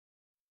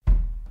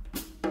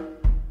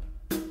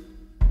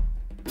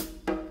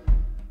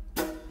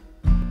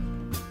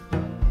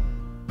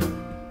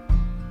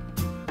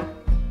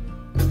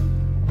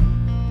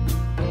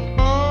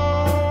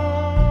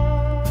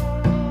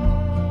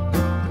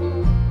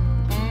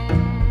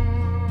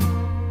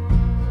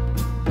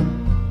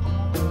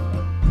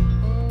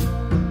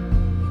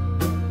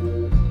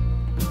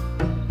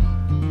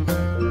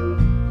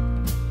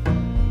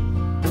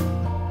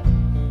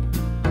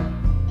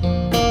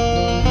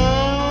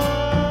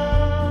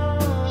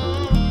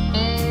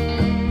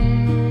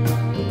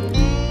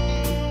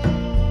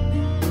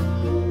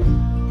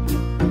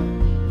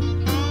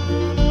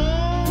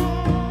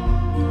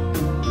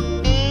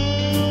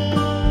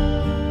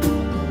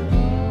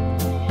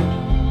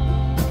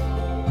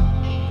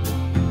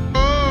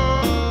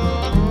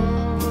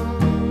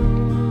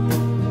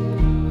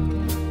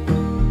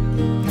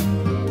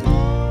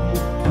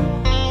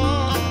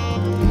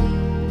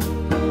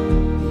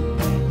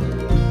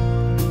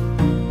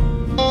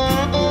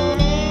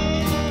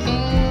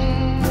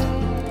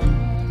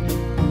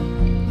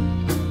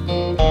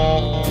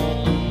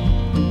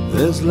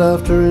There's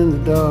laughter in the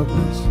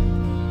darkness,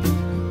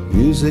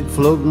 music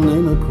floating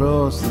in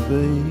across the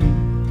bay.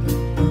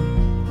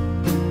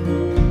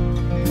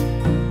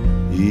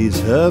 He's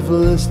half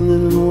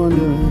listening and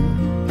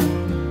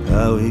wondering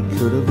how he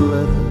could have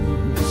let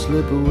her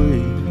slip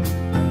away.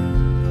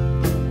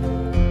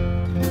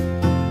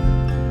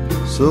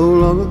 So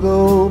long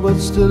ago, but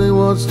still he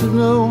wants to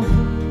know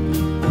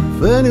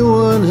if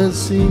anyone has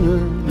seen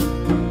her.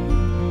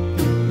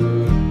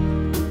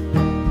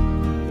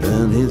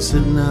 And he's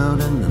sitting out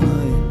in the night,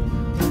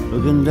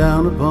 looking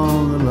down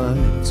upon the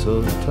lights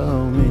of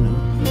Taormina.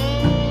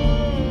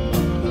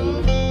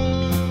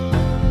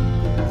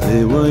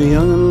 They were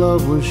young and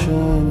love was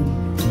shining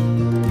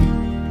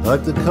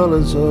like the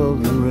colors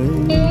of the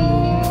rainbow.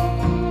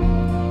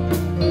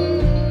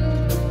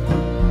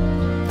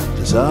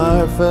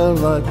 Desire felt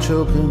like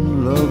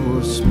choking, love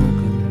was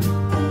smoking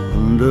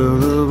under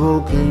the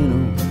volcano.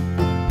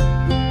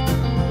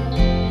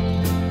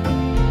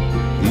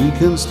 You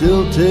can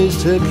still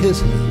taste her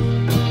kisses,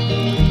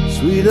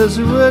 sweet as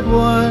the red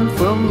wine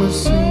from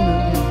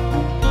Messina.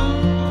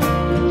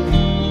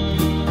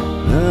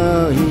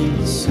 Now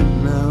he's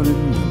sitting out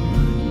in the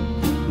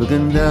night,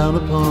 looking down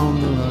upon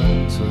the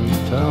lights of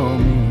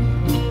Taormina.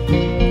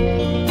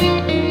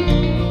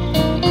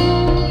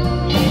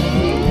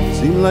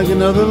 Seemed like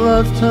another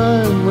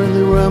lifetime when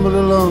they rambled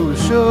along the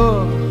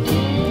shore.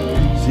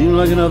 Seemed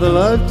like another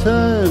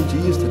lifetime she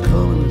used to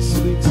call him a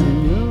sweet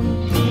senor.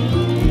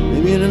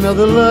 Maybe in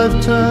another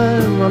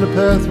lifetime on a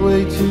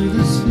pathway to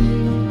the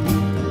sea,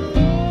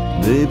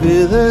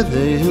 maybe there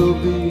they'll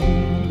be.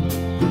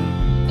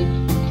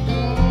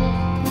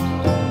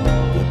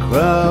 The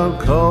crowd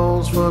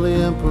calls for the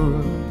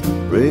emperor,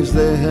 raise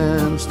their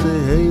hands to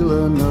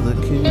hail another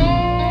king.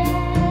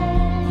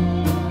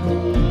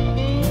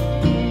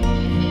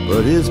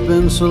 But it's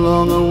been so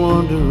long a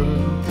wanderer,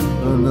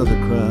 another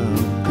crowd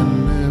can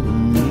never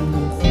mean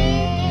a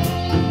thing.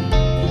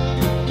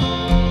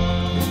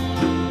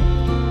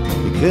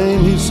 He came,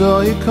 he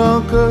saw, he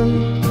conquered,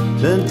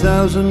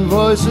 10,000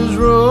 voices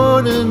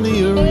roared in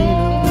the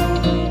arena.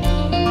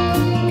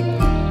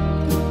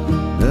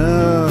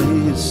 Now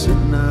he's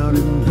sitting out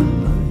in the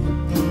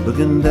night,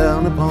 looking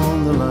down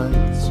upon the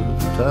lights of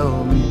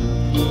Taormina.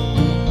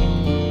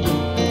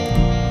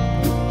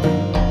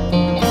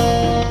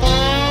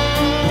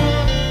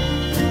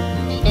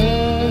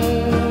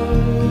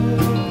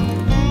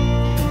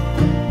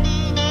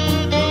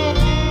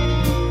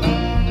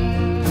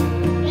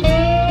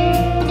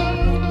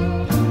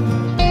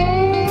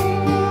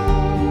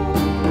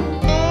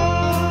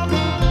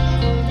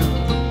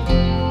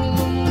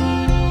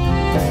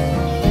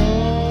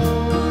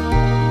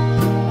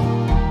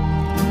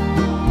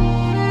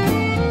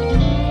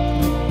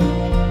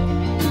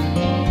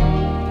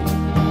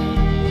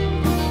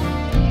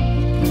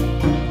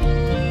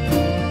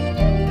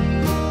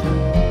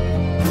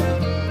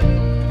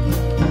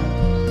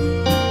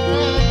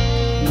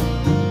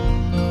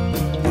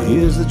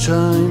 Here's the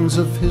chimes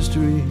of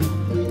history,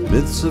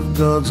 myths of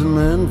gods and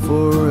men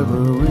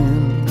forever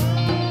in.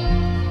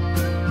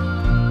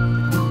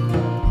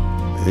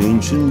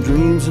 Ancient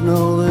dreams and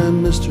all their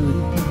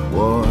mystery,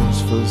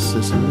 wars for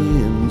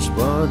Sicily and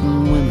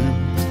Spartan women.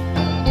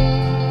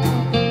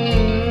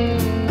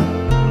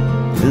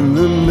 In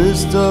the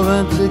mist of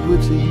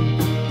antiquity,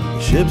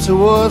 ships of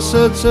war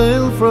set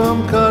sail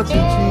from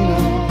Cartagena.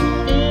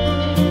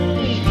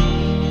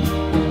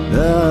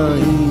 Now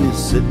he's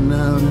sitting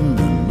out in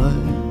the night,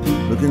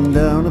 looking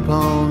down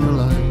upon the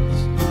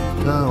lights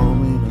of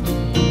Taormina.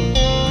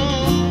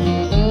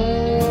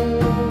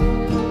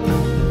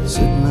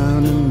 Sitting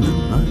out in the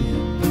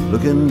night,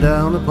 looking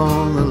down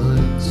upon the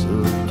lights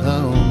of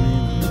Taormina.